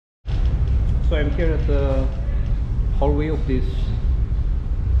So I'm here at the hallway of this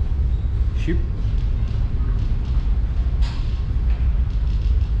ship.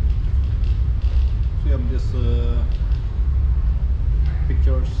 So we have this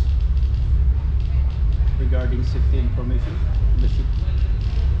pictures regarding safety information on the ship.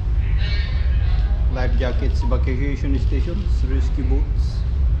 Life jackets, evacuation stations, rescue boats,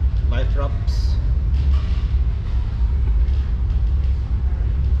 life rafts.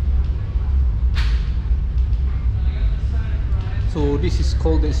 So this is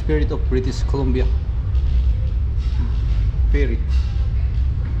called the Spirit of British Columbia Ferry.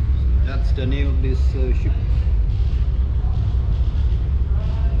 That's the name of this ship.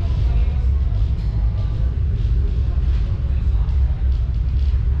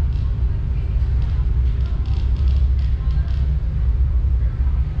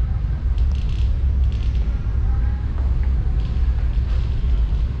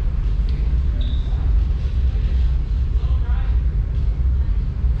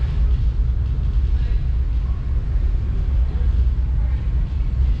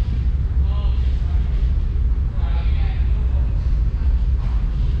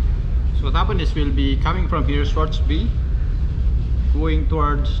 So what happened is we'll be coming from here, Squartz Bay, going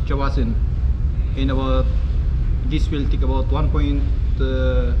towards Tsawassen. In about, this will take about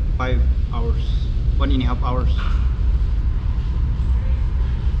 1.5 hours, 1.5 hours.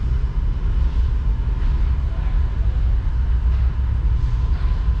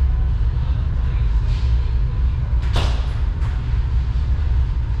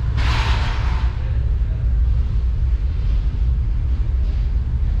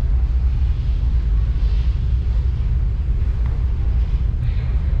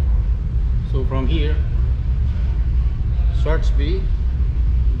 So from here, Squartz Bay,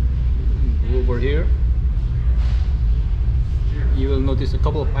 go over here, you will notice a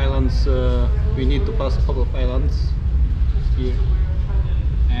couple of islands. We need to pass a couple of islands here,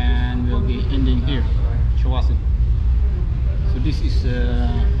 and we'll be ending here, Tsawassen. So this is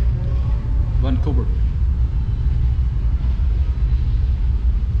Vancouver.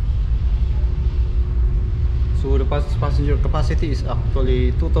 So the passenger capacity is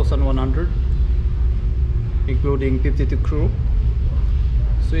actually 2,100, including 52 crew.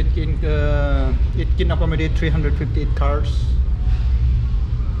 So it can accommodate 358 cars.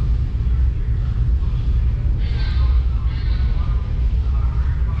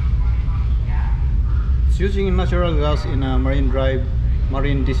 It's using natural gas in a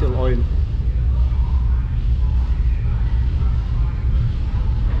marine diesel oil.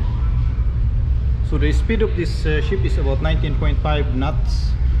 So the speed of this ship is about 19.5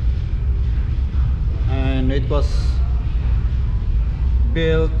 knots, and it was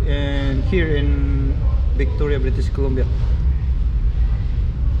built here in Victoria, British Columbia.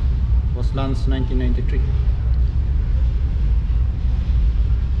 Was launched 1993.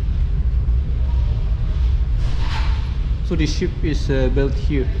 So this ship is built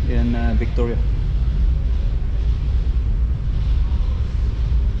here in Victoria.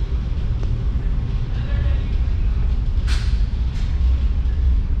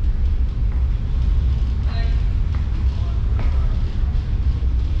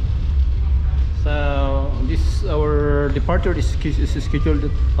 Our departure is scheduled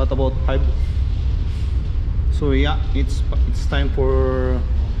at about 5. So yeah, it's time for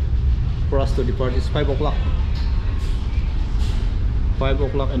us to depart. It's 5 o'clock. 5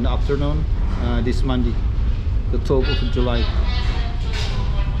 o'clock in the afternoon, this Monday, the 12th of July.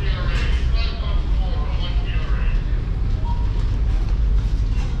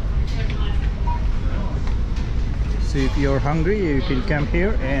 So if you're hungry, you can camp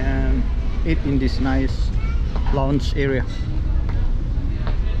here and eat in this nice lounge area.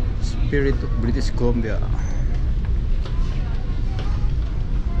 Spirit of British Columbia.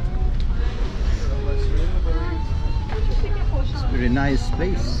 It's a very nice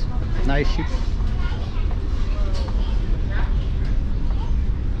place, nice ship.